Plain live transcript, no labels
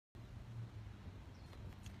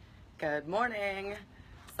Good morning.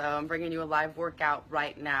 So I'm bringing you a live workout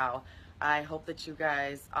right now. I hope that you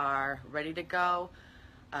guys are ready to go.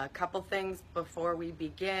 A couple things before we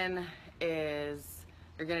begin is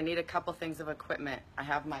you're going to need a couple things of equipment. I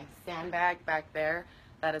have my sandbag back there.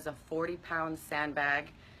 That is a 40-pound sandbag.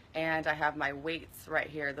 And I have my weights right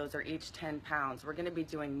here. Those are each 10 pounds. We're going to be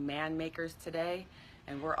doing Manmakers today,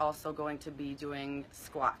 and we're also going to be doing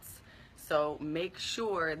squats. So make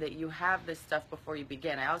sure that you have this stuff before you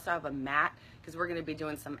begin. I also have a mat because we're going to be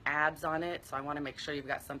doing some abs on it. So I want to make sure you've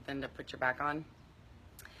got something to put your back on.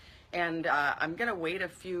 And I'm going to wait a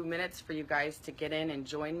few minutes for you guys to get in and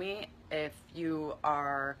join me. If you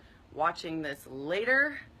are watching this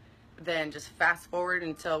later, then just fast forward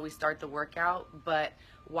until we start the workout. But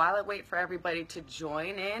while I wait for everybody to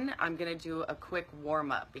join in, I'm going to do a quick warm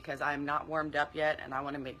up because I'm not warmed up yet, and I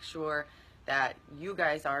want to make sure that you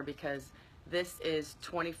guys are, because this is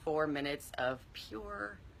 24 minutes of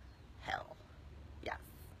pure hell. Yes,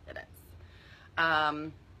 it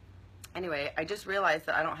is. Anyway, I just realized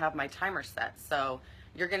that I don't have my timer set, so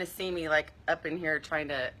you're gonna see me like up in here trying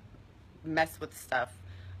to mess with stuff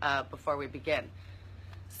before we begin.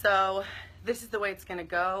 So this is the way it's gonna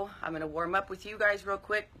go. I'm gonna warm up with you guys real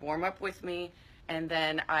quick, warm up with me, and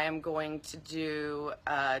then I am going to do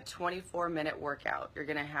a 24-minute workout. You're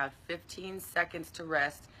gonna have 15 seconds to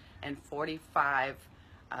rest and 45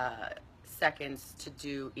 seconds to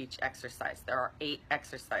do each exercise. There are 8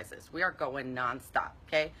 exercises. We are going non-stop,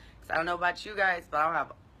 okay? Because I don't know about you guys, but I don't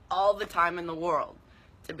have all the time in the world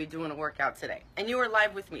to be doing a workout today. And you are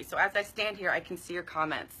live with me, so as I stand here, I can see your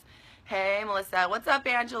comments. Hey, Melissa. What's up,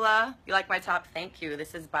 Angela? You like my top? Thank you.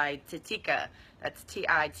 This is by Titika. That's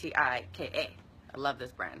Titika. I love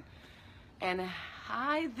this brand. And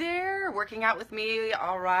hi there, working out with me.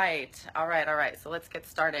 All right. So let's get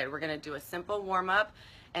started. We're going to do a simple warm up.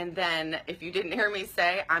 And then if you didn't hear me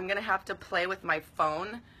say, I'm going to have to play with my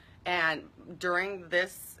phone and during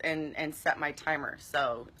this and set my timer.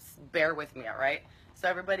 So bear with me. All right. So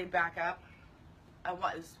everybody back up.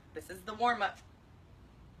 This is the warm up.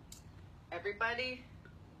 Everybody,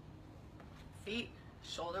 feet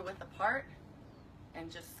shoulder width apart, and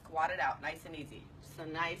just squat it out nice and easy. So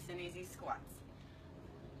nice and easy squats.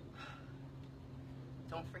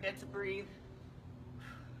 Don't forget to breathe.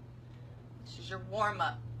 This is your warm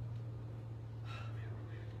up.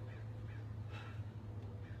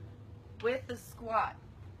 With the squat,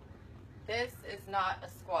 this is not a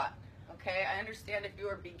squat, okay? I understand if you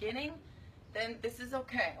are beginning, then this is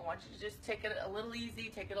okay. I want you to just take it a little easy,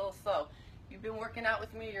 take it a little slow. You've been working out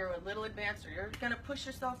with me, you're a little advanced, or you're gonna push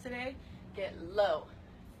yourself today, get low,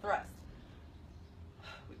 thrust.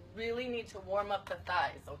 We really need to warm up the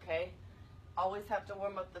thighs, okay? Always have to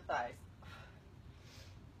warm up the thighs.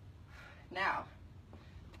 Now,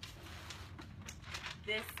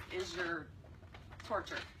 this is your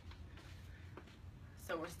torture.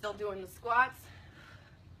 So we're still doing the squats.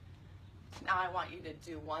 Now I want you to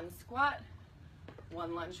do one squat,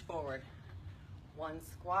 one lunge forward. One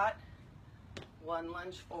squat, one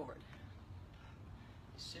lunge forward.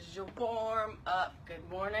 This is your warm up. Good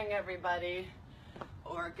morning, everybody,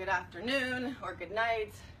 or good afternoon, or good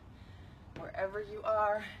night, wherever you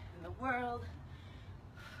are in the world.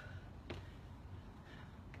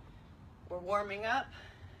 We're warming up.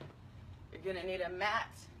 You're gonna need a mat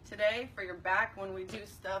today for your back when we do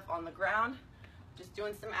stuff on the ground. Just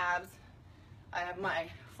doing some abs. I have my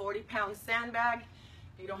 40-pound sandbag.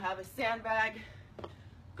 If you don't have a sandbag,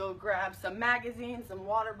 go grab some magazines, some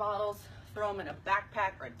water bottles, throw them in a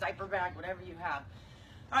backpack or a diaper bag, whatever you have.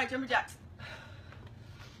 All right, jumping jacks.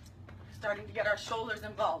 Starting to get our shoulders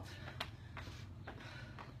involved.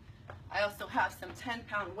 I also have some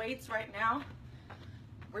 10-pound weights right now.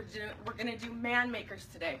 We're gonna do Manmakers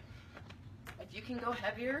today. If you can go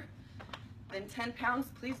heavier than 10 pounds,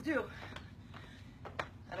 please do.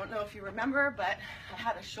 I don't know if you remember, but I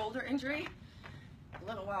had a shoulder injury a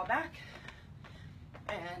little while back,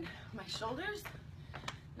 and my shoulders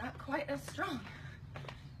not quite as strong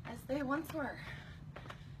as they once were.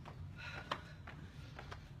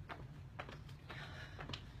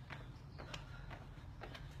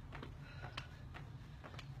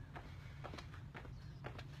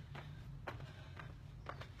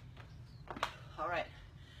 All right,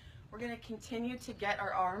 we're gonna continue to get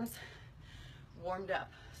our arms warmed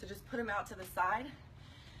up. So just put them out to the side,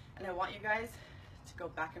 and I want you guys to go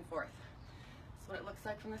back and forth. That's what it looks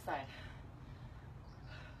like from the side.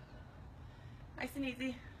 Nice and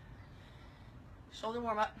easy. Shoulder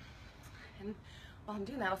warm up. And while I'm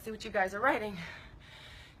doing that, I'll see what you guys are writing.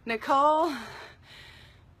 Nicole,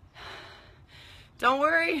 don't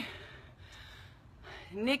worry.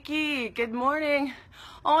 Nikki, good morning.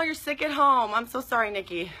 Oh, you're sick at home. I'm so sorry,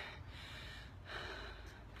 Nikki.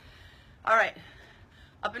 All right,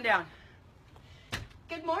 up and down.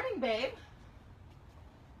 Good morning, babe.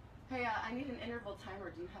 Hey, I need an interval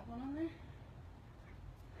timer. Do you have one on there?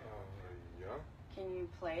 Yeah. Can you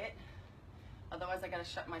play it? Otherwise, I gotta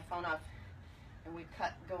shut my phone off and we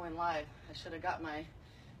cut going live. I should have got my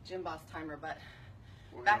Gym Boss timer, but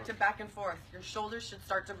back to back and forth. Your shoulders should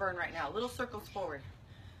start to burn right now. Little circles forward.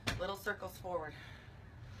 Little circles forward.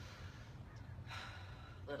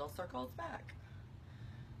 Little circles back.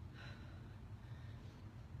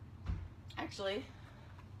 Actually,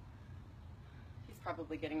 he's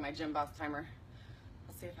probably getting my Gym Boss timer.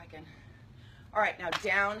 Let's see if I can. All right, now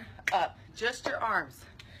down, up. Just your arms.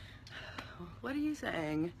 What are you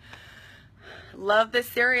saying? Love this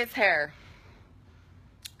serious hair.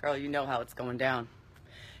 Girl, you know how it's going down.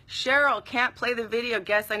 Cheryl, can't play the video.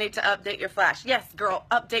 Guess I need to update your flash. Yes, girl,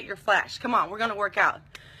 update your flash. Come on, we're going to work out.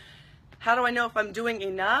 How do I know if I'm doing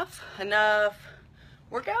enough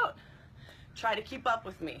workout? Try to keep up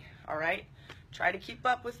with me, all right? Try to keep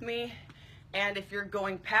up with me. And if you're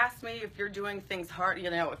going past me, if you're doing things hard, you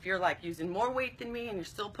know, if you're like using more weight than me and you're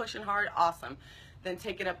still pushing hard, awesome. Then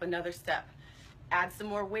take it up another step. Add some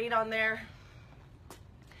more weight on there.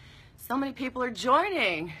 So many people are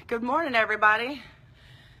joining. Good morning, everybody.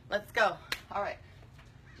 Let's go. All right.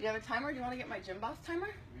 Do you have a timer? Do you want to get my Gym Boss timer?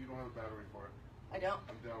 You don't have a battery for it. I don't?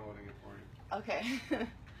 I'm downloading it for you. Okay.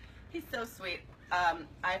 He's so sweet. I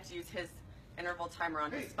have to use his interval timer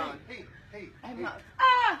on his phone. Hey. I'm not.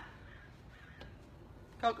 Ah!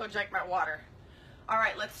 Coco, drink my water. All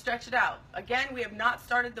right, let's stretch it out. Again, we have not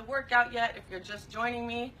started the workout yet. If you're just joining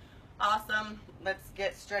me, awesome. Let's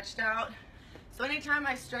get stretched out. So anytime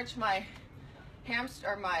I stretch my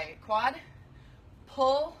hamstring or my quad,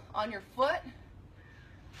 pull on your foot.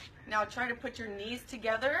 Now try to put your knees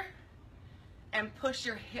together and push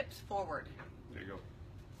your hips forward. There you go.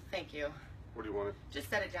 Thank you. Where do you want it? Just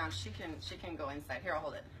set it down. She can go inside. Here, I'll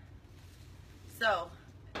hold it. So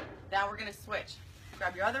now we're gonna switch.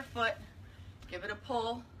 Grab your other foot, give it a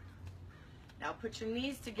pull. Now put your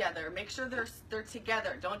knees together. Make sure they're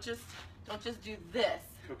together. Don't just do this.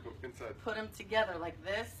 Go inside. Put them together like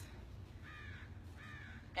this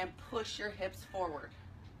and push your hips forward.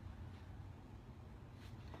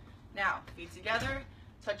 Now, feet together,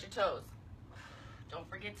 touch your toes. Don't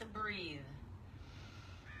forget to breathe.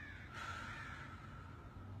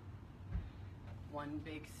 One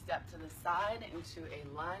big step to the side into a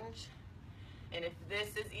lunge. And if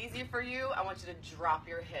this is easy for you, I want you to drop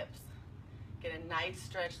your hips. Get a nice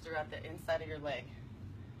stretch throughout the inside of your leg.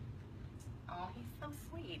 Oh, he's so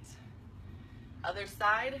sweet. Other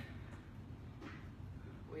side,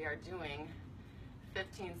 we are doing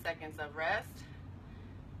 15 seconds of rest,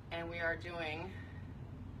 and we are doing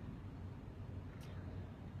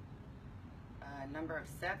a number of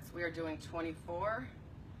sets. We are doing 24,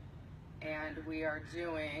 and we are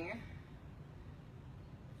doing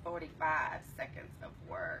 45 seconds of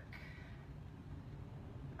work.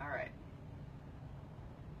 All right.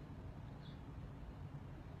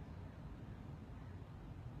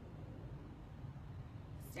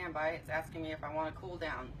 Stand by. It's asking me if I want a cool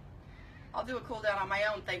down. I'll do a cool down on my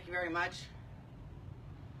own. Thank you very much.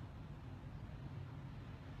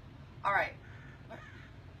 All right.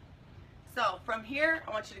 So from here,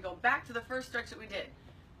 I want you to go back to the first stretch that we did.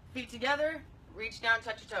 Feet together, reach down,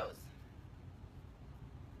 touch your toes.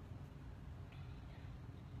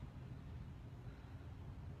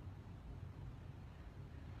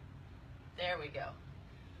 There we go.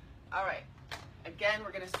 All right. Again,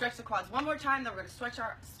 we're going to stretch the quads one more time, then we're going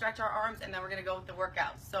to stretch our arms, and then we're going to go with the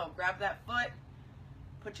workout. So grab that foot,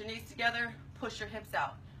 put your knees together, push your hips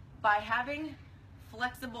out. By having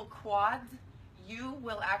flexible quads, you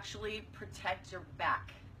will actually protect your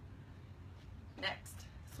back. Next,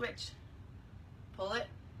 switch. Pull it,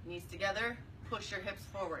 knees together, push your hips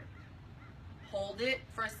forward. Hold it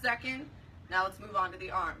for a second. Now let's move on to the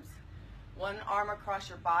arms. One arm across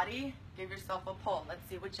your body, give yourself a pull. Let's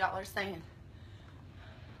see what y'all are saying.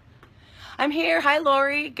 I'm here. Hi,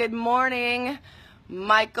 Lori. Good morning.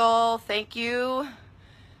 Michael, thank you.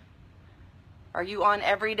 Are you on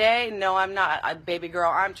every day? No, I'm not. Baby girl,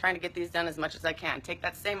 I'm trying to get these done as much as I can. Take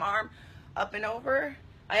that same arm up and over.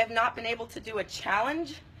 I have not been able to do a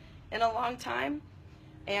challenge in a long time.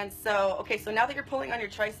 And so, okay, so now that you're pulling on your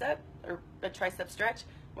tricep, or a tricep stretch,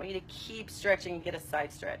 I want you to keep stretching and get a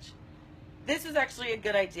side stretch. This is actually a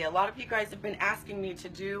good idea. A lot of you guys have been asking me to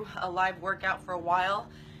do a live workout for a while,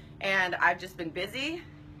 and I've just been busy,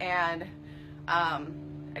 and I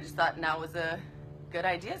just thought now was a good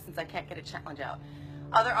idea since I can't get a challenge out.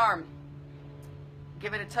 Other arm.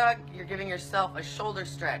 give it a tug, you're giving yourself a shoulder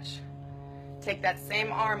stretch. Take that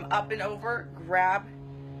same arm up and over, grab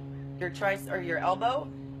your tricep or your elbow,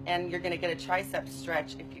 and you're gonna get a tricep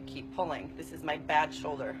stretch if you keep pulling. This is my bad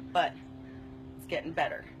shoulder, but it's getting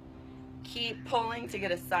better. Keep pulling to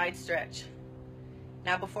get a side stretch.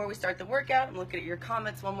 Now before we start the workout, I'm looking at your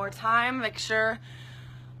comments one more time. Make sure,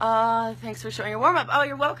 thanks for showing your warm-up. Oh,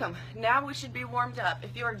 you're welcome. Now we should be warmed up.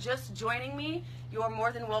 If you are just joining me, you are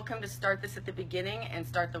more than welcome to start this at the beginning and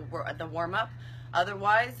start the warm-up.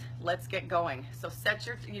 Otherwise, let's get going. So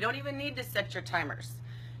you don't even need to set your timers.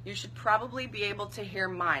 You should probably be able to hear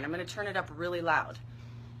mine. I'm gonna turn it up really loud.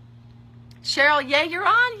 Cheryl, yay, you're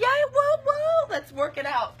on. Yay, whoa, whoa. Let's work it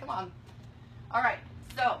out. Come on. All right,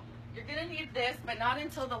 so you're gonna need this, but not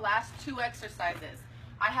until the last 2 exercises.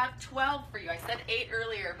 I have 12 for you. I said 8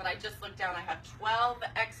 earlier, but I just looked down. I have 12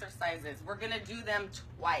 exercises. We're gonna do them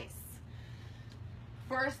twice.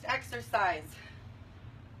 First exercise.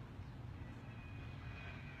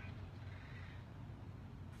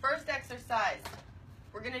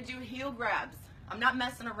 We're gonna do heel grabs. I'm not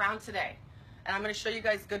messing around today, and I'm gonna show you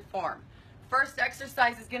guys good form. First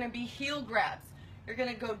exercise is gonna be heel grabs. You're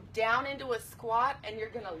gonna go down into a squat and you're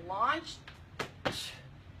gonna launch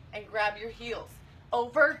and grab your heels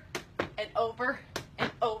over and over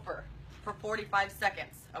and over for 45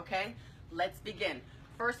 seconds, okay? Let's begin.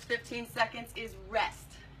 First 15 seconds is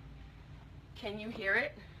rest. Can you hear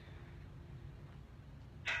it?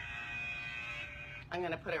 I'm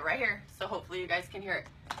gonna put it right here, so hopefully you guys can hear it.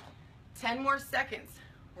 10 more seconds.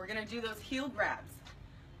 We're gonna do those heel grabs.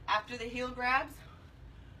 After the heel grabs,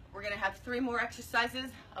 we're gonna have 3 more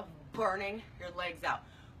exercises of burning your legs out.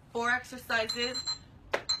 4 exercises,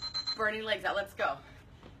 burning legs out. Let's go.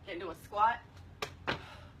 Get into a squat.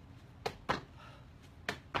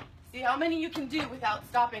 See how many you can do without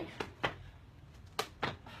stopping.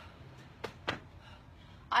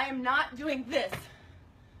 I am not doing this.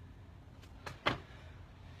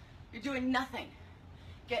 You're doing nothing.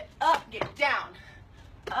 Get up, get down.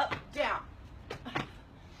 Up, down.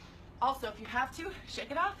 Also, if you have to, shake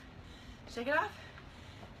it off. Shake it off.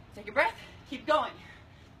 Take a breath. Keep going.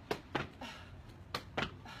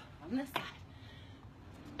 On this side.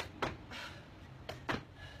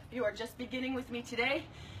 If you are just beginning with me today,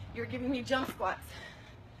 you're giving me jump squats.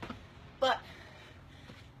 But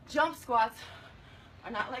jump squats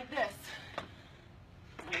are not like this.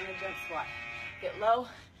 I'm gonna jump squat. Get low,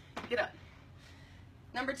 get up.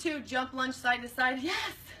 Number 2, jump lunge side to side.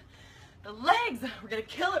 Yes! The legs, we're gonna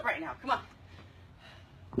kill it right now. Come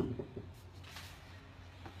on.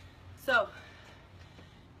 So,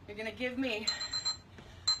 you're gonna give me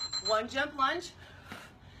 1 jump lunge,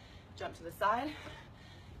 jump to the side,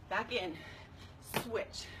 back in,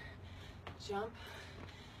 switch, jump,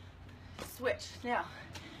 switch. Now,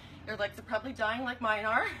 your legs are probably dying like mine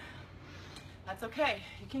are. That's okay.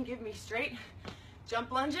 You can give me straight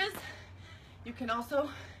jump lunges. You can also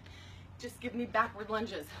just give me backward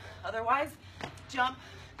lunges. Otherwise, jump,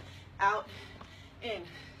 out, in,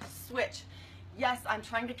 switch. Yes, I'm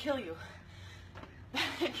trying to kill you.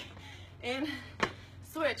 Back, in,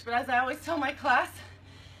 switch. But as I always tell my class,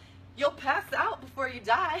 you'll pass out before you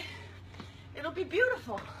die. It'll be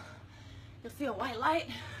beautiful. You'll see a white light.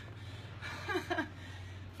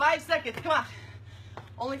 5 seconds, come on.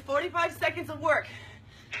 Only 45 seconds of work.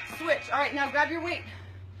 Switch. All right, now grab your weight.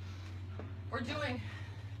 We're doing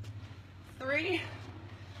 3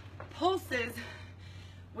 pulses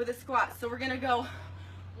with a squat. So we're gonna go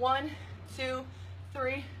 1, 2,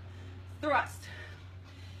 3, thrust.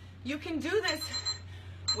 You can do this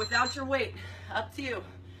without your weight, up to you.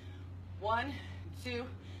 1, 2,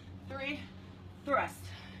 3, thrust.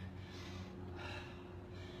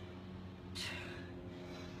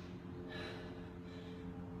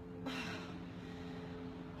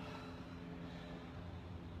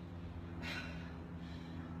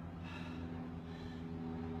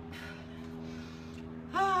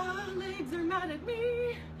 Legs are mad at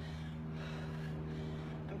me.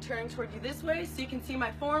 I'm turning toward you this way so you can see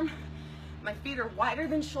my form. My feet are wider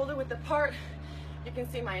than shoulder width apart. You can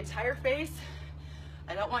see my entire face.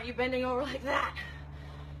 I don't want you bending over like that.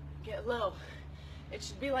 Get low. It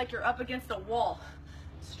should be like you're up against a wall.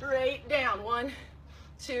 Straight down. 1,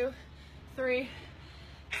 2, 3.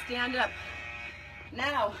 Stand up.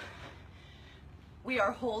 Now, we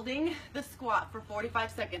are holding the squat for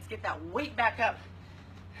 45 seconds. Get that weight back up.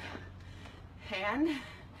 Hand.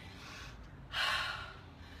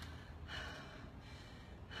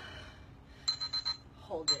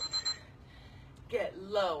 Hold it. Get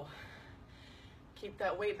low. Keep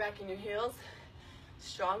that weight back in your heels.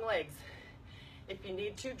 Strong legs. If you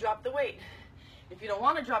need to, drop the weight. If you don't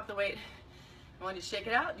want to drop the weight, I want you to shake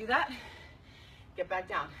it out, do that. Get back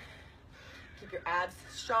down. Keep your abs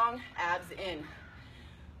strong, abs in.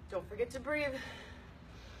 Don't forget to breathe.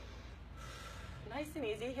 Nice and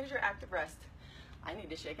easy. Here's your active rest. I need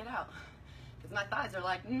to shake it out because my thighs are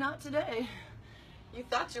like, not today. You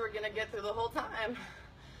thought you were going to get through the whole time,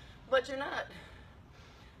 but you're not.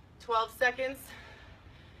 12 seconds.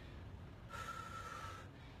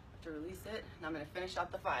 To release it, and I'm going to finish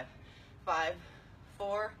out the 5. 5,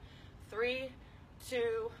 4, 3,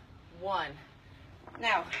 2, 1.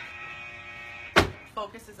 Now,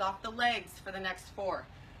 focus is off the legs for the next 4.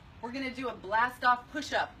 We're going to do a blast off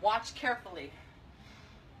push-up. Watch carefully.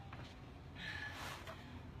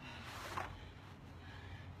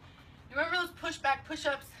 You remember those push-back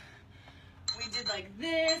push-ups? We did like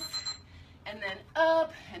this, and then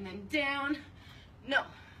up, and then down. No.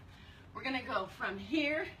 We're going to go from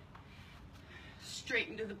here straight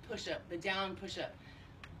into the push-up, the down push-up.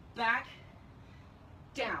 Back,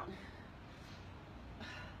 down.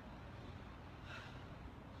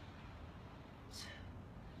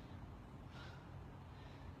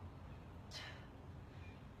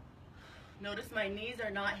 Notice my knees are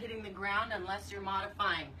not hitting the ground unless you're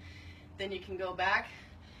modifying. Then you can go back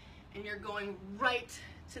and you're going right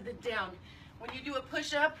to the down. When you do a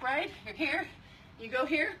push-up, right, you're here, you go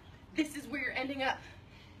here, this is where you're ending up.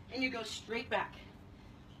 And you go straight back,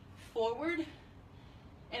 forward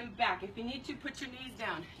and back. If you need to, put your knees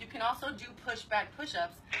down. You can also do push-back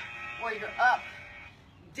push-ups where you're up,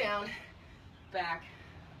 down, back,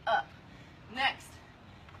 up. Next,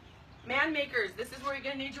 Manmakers. This is where you're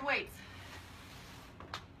gonna need your weights.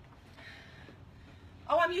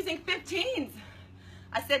 Oh, I'm using 15s.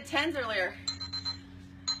 I said 10s earlier.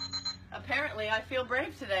 Apparently, I feel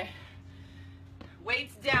brave today.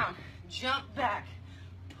 Weights down, jump back,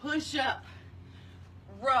 push up,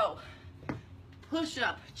 row, push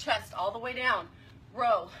up, chest all the way down,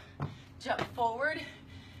 row, jump forward,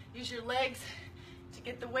 use your legs to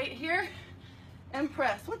get the weight here, and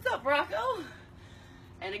press. What's up, Rocco?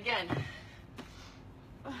 And again,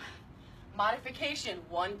 modification,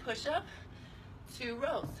 1 push-up, 2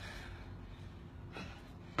 rows.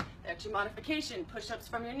 That's your modification, push-ups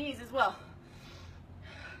from your knees as well.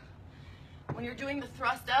 When you're doing the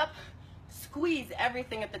thrust up, squeeze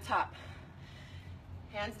everything at the top.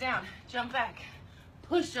 Hands down, jump back,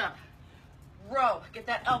 push up, row, get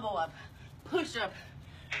that elbow up, push up,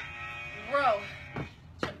 row,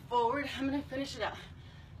 jump forward. I'm gonna finish it up.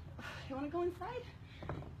 You wanna go inside?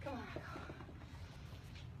 Come on.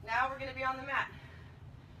 Now we're gonna be on the mat.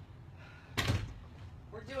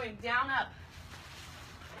 We're doing down, up.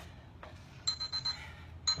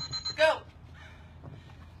 Go.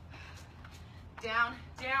 Down,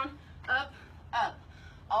 down, up, up.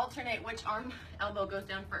 Alternate which arm, elbow goes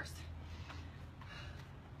down first.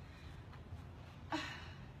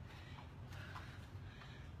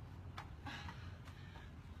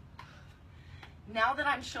 Now that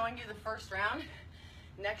I'm showing you the first round,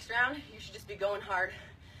 next round, you should just be going hard,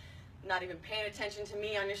 not even paying attention to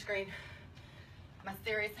me on your screen. My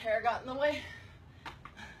serious hair got in the way.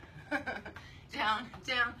 Down,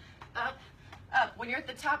 down, up, up. When you're at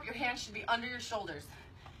the top, your hands should be under your shoulders.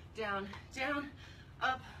 Down, down,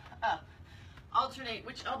 up, up. Alternate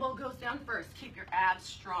which elbow goes down first. Keep your abs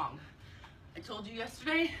strong. I told you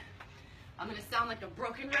yesterday, I'm gonna sound like a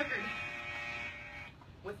broken record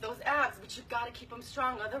with those abs, but you've gotta keep them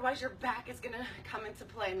strong, otherwise your back is gonna come into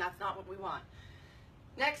play, and that's not what we want.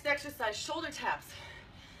 Next exercise, shoulder taps.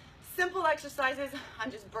 Simple exercises,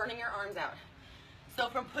 I'm just burning your arms out. So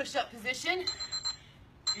from push-up position,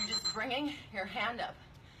 you're just bringing your hand up.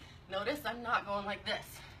 Notice I'm not going like this.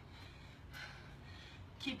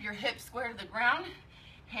 Keep your hips square to the ground,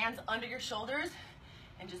 hands under your shoulders,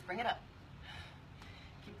 and just bring it up.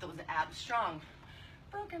 Keep those abs strong.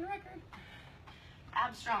 Broken record.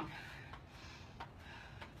 Abs strong. The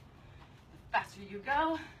faster you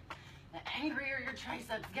go, the angrier your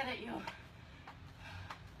triceps get at you.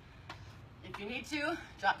 If you need to,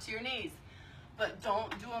 drop to your knees, but don't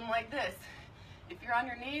do them like this. If you're on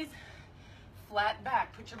your knees, flat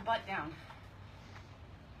back, put your butt down.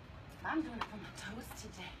 I'm doing it from the toes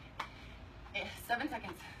today. 7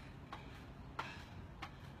 seconds.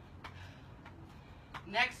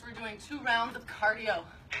 Next, we're doing 2 rounds of cardio.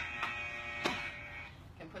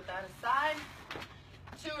 Can put that aside.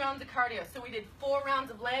 2 rounds of cardio. So we did 4 rounds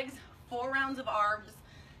of legs, 4 rounds of arms.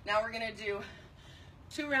 Now we're gonna do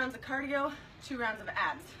 2 rounds of cardio, 2 rounds of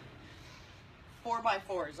abs.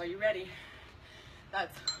 4x4s. Are you ready?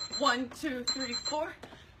 That's 1, 2, 3, 4.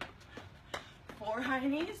 4 high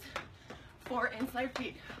knees, 4 inside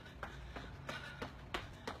feet.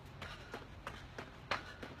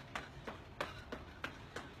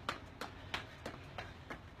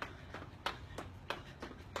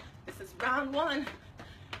 round one.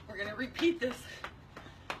 We're gonna repeat this.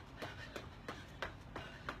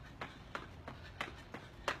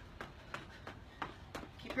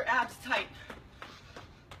 Keep your abs tight.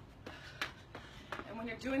 And when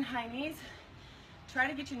you're doing high knees, try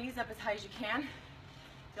to get your knees up as high as you can.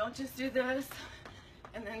 Don't just do this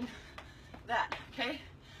and then that, okay?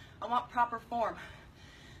 I want proper form.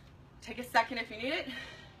 Take a second if you need it,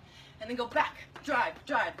 and then go back. Drive,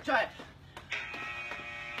 drive, drive.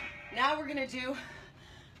 Now we're gonna do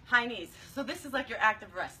high knees. So this is like your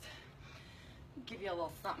active rest. Give you a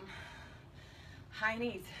little something. High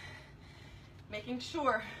knees. Making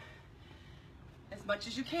sure, as much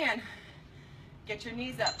as you can, get your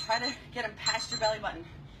knees up. Try to get them past your belly button.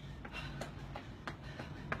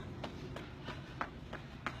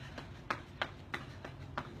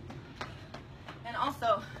 And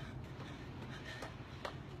also,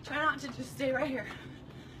 try not to just stay right here.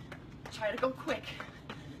 Try to go quick.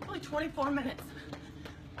 Only 24 minutes.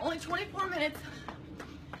 Only 24 minutes.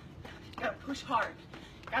 You gotta push hard.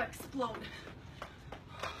 You gotta explode.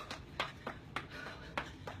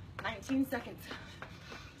 19 seconds.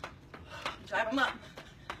 Drive them up.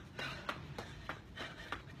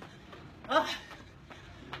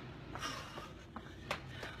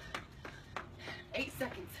 8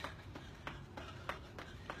 seconds.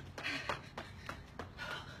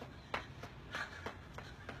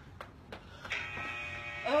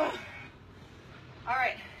 All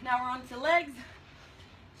right, now we're on to legs.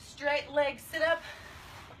 Straight leg sit up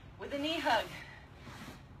with a knee hug.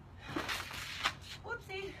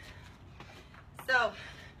 Whoopsie. So,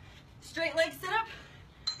 straight leg sit up.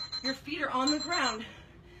 Your feet are on the ground.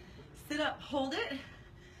 Sit up, hold it,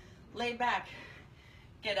 lay back.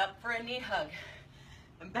 Get up for a knee hug.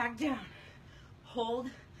 And back down. Hold,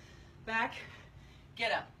 back,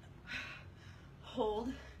 get up.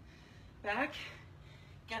 Hold, back,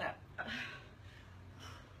 get up.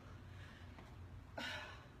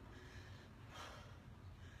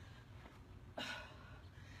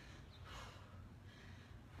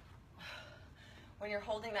 When you're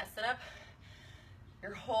holding that sit up,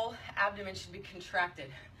 your whole abdomen should be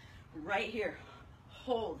contracted. Right here.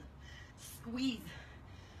 Hold, squeeze,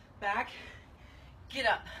 back, get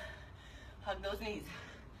up. Hug those knees.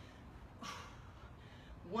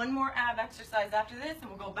 One more ab exercise after this,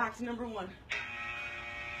 and we'll go back to number one.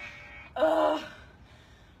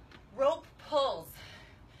 Rope pulls.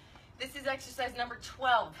 This is exercise number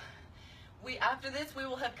 12. After this, we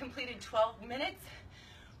will have completed 12 minutes.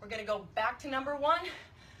 We're gonna go back to number one.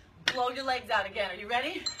 Blow your legs out again. Are you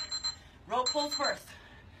ready? Rope pulls first.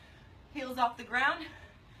 Heels off the ground.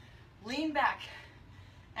 Lean back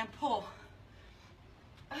and pull.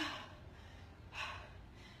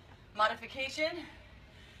 Modification.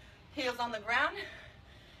 Heels on the ground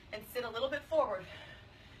and sit a little bit forward.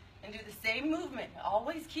 And do the same movement,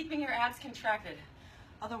 always keeping your abs contracted.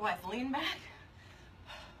 Otherwise, lean back.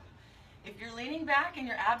 If you're leaning back and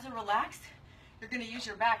your abs are relaxed, you're gonna use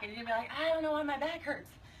your back and you're gonna be like, I don't know why my back hurts.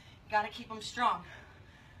 You gotta keep them strong.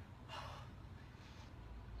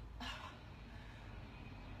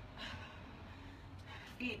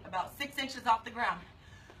 Feet about 6 inches off the ground.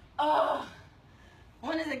 Oh,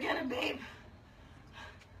 when is it gonna be?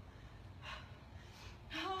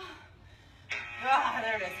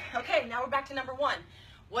 There it is. Okay, now we're back to number one.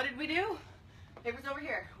 What did we do? Paper's over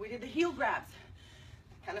here. We did the heel grabs.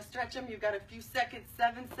 Kind of stretch them. You've got a few seconds,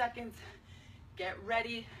 7 seconds. Get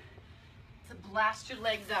ready to blast your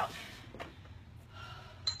legs out.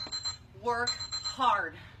 Work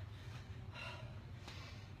hard.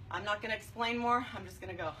 I'm not going to explain more. I'm just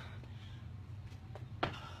going to go.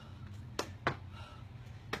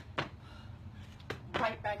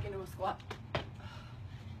 Right back into a squat.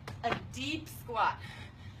 A deep squat.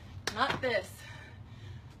 Not this.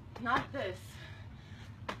 Not this.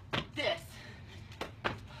 This.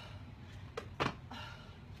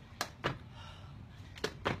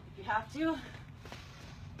 If you have to,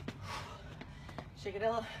 shake it a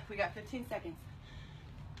little. We got 15 seconds.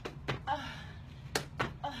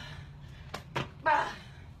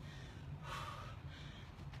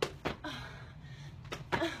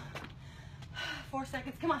 4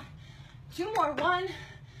 seconds. Come on. 2 more. 1,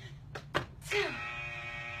 2.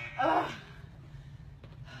 I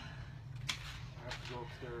have to go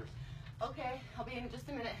upstairs. Okay, I'll be in just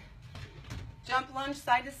a minute. Jump lunge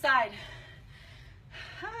side to side.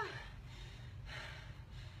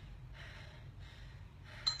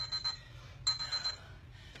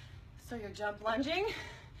 So you're jump lunging.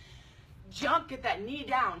 Jump, get that knee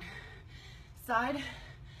down. Side,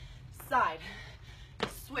 side.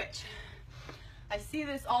 Switch. I see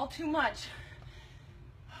this all too much.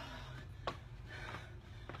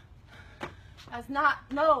 That's not,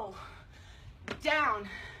 no. Down,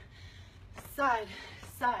 side,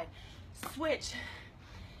 side, switch.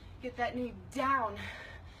 Get that knee down.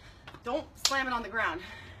 Don't slam it on the ground.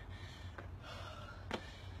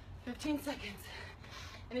 15 seconds.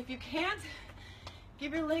 And if you can't,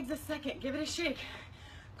 give your legs a second. Give it a shake.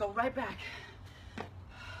 Go right back.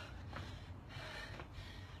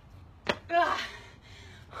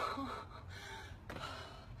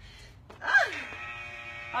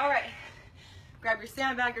 All right. Grab your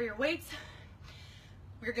sandbag or your weights.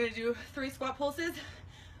 We're going to do 3 squat pulses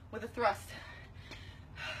with a thrust.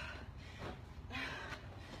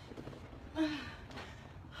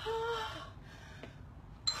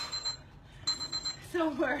 So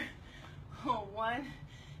we're 1,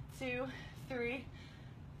 2, 3,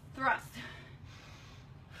 thrust.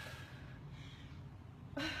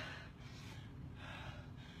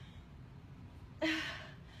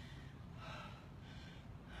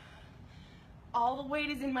 All the weight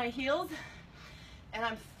is in my heels, and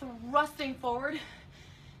I'm thrusting forward,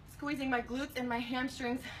 squeezing my glutes and my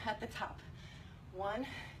hamstrings at the top. 1,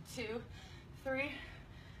 2, 3,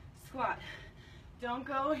 squat. Don't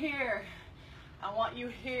go here. I want you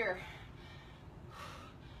here.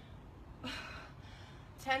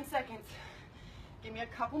 10 seconds. Give me a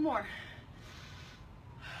couple more.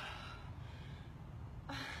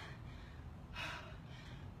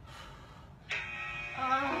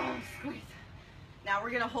 Oh, squeeze. Now we're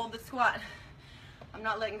gonna hold the squat. I'm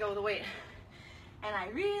not letting go of the weight. And I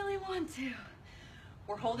really want to.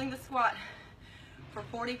 We're holding the squat for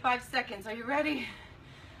 45 seconds. Are you ready?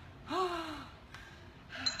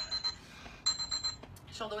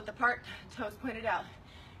 Shoulder width apart, toes pointed out.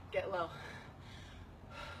 Get low.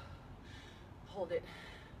 Hold it.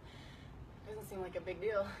 Doesn't seem like a big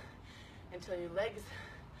deal until your legs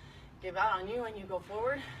give out on you and you go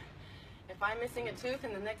forward. If I'm missing a tooth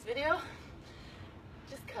in the next video,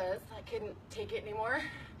 just cause I couldn't take it anymore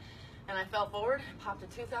and I fell forward, popped a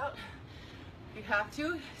tooth out, you have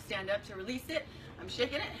to stand up to release it. I'm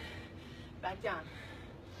shaking it. Back down.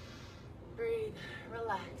 Breathe,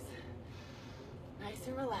 relax. Nice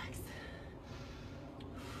and relaxed.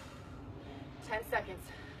 10 seconds.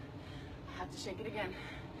 I have to shake it again.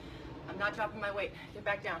 I'm not dropping my weight. Get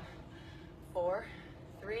back down. 4,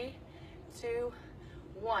 3, 2,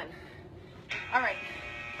 1. All right.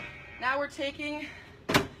 Now we're taking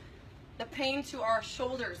the pain to our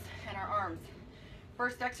shoulders and our arms.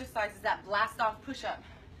 First exercise is that blast off push-up.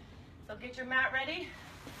 So get your mat ready.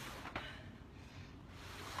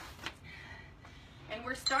 And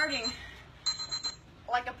we're starting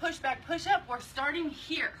like a pushback push-up. We're starting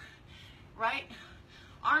here, right?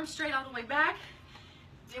 Arms straight all the way back.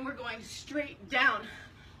 Then we're going straight down,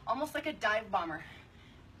 almost like a dive bomber.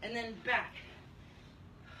 And then back.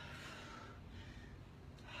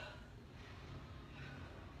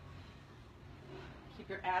 Keep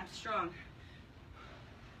your abs strong.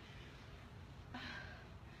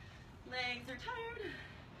 Legs are tired.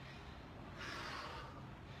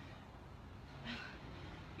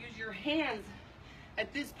 Use your hands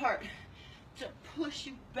at this part to push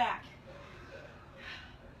you back.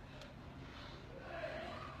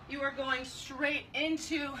 You are going straight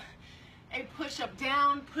into a push-up,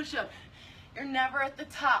 down, push-up. You're never at the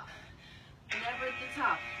top. Never at the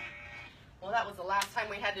top. Well, that was the last time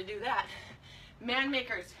we had to do that.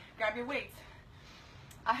 Manmakers, grab your weights.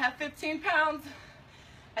 I have 15 pounds.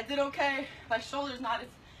 I did okay. My shoulder's not as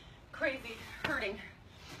crazy hurting.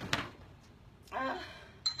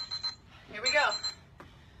 Here we go.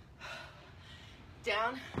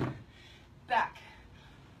 Down, back,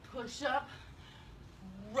 push up,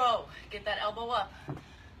 row. Get that elbow up.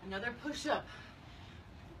 Another push up,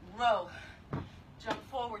 row. Jump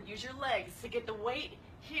forward. Use your legs to get the weight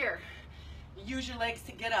here. Use your legs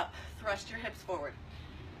to get up. Thrust your hips forward.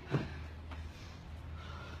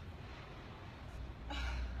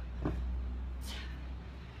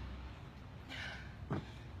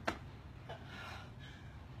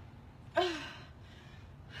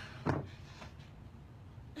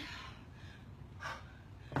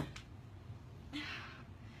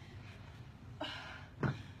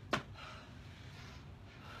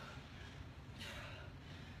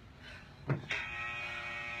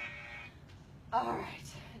 All right,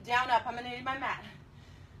 down, up. I'm gonna need my mat.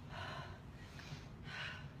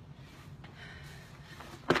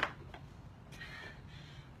 Can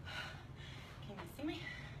you see me?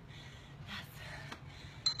 Yes.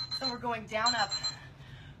 So we're going down, up.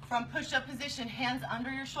 From push-up position, hands under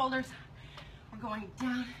your shoulders. We're going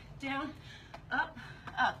down, down, up,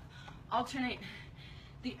 up. Alternate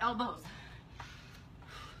the elbows.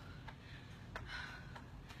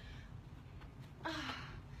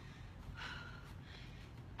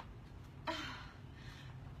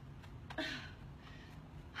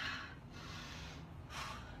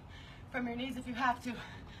 from your knees if you have to.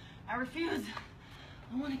 I refuse.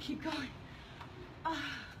 I want to keep going.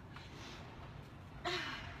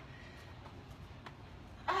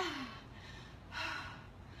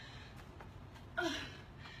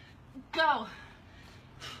 Go.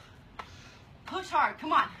 Push hard.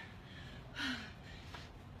 Come on.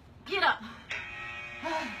 Get up.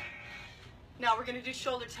 Now we're going to do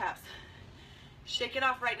shoulder taps. Shake it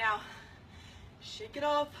off right now. Shake it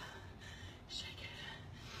off. Shake it.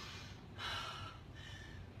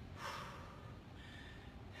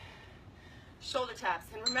 Shoulder taps.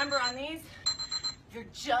 And remember on these, you're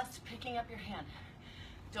just picking up your hand.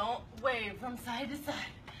 Don't wave from side to side.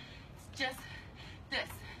 It's just this.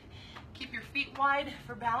 Keep your feet wide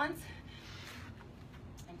for balance.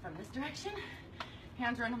 And from this direction,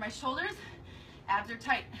 hands are under my shoulders, abs are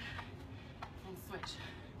tight. And switch.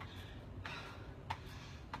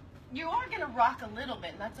 You are going to rock a little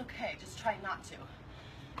bit, and that's okay. Just try not to.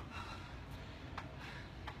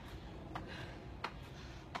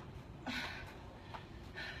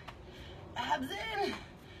 Abs in.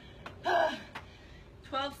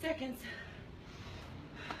 12 seconds.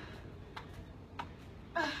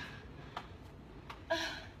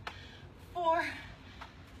 4,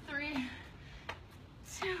 3,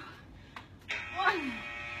 2, 1.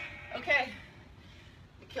 Okay,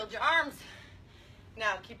 you killed your arms.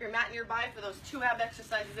 Now keep your mat nearby for those 2 ab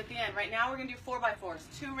exercises at the end. Right now we're gonna do 4x4s,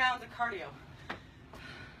 2 rounds of cardio.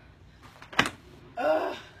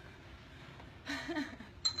 All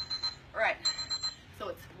right, so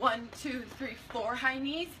it's 1, 2, 3, 4 high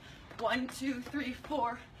knees, 1, 2, 3,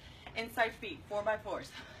 4 inside feet, 4x4s.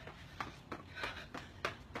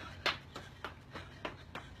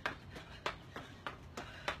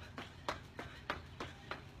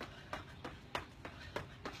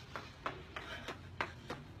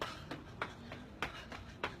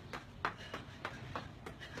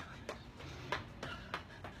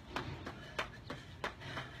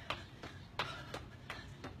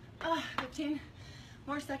 Ah, 15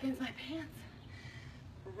 more seconds, my pants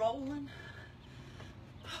rolling.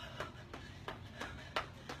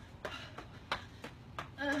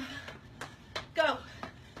 Go.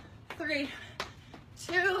 3,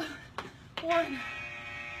 2, 1.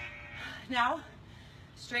 Now,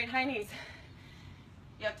 straight high knees.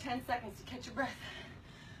 You have 10 seconds to catch your breath.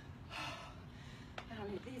 I don't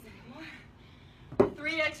need these anymore.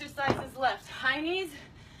 3 exercises left. High knees,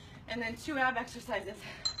 and then 2 ab exercises.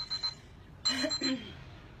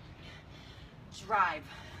 Drive.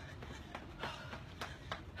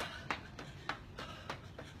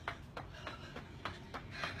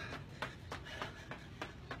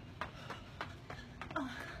 Oh,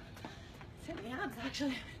 it's hitting the abs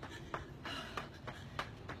actually.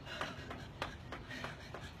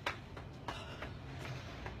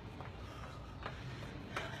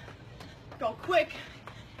 Go quick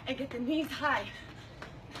and get the knees high.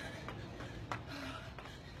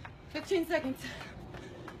 15 seconds.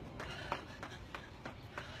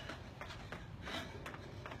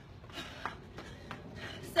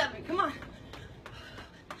 7, come on.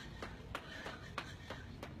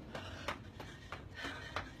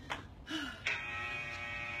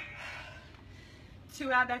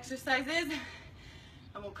 2 ab exercises,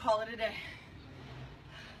 and we'll call it a day.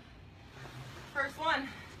 First one,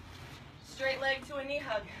 straight leg to a knee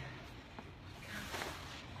hug.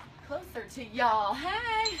 Closer to y'all,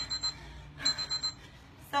 hey.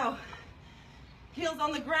 So, heels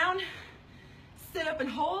on the ground, sit up and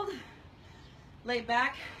hold, lay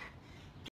back,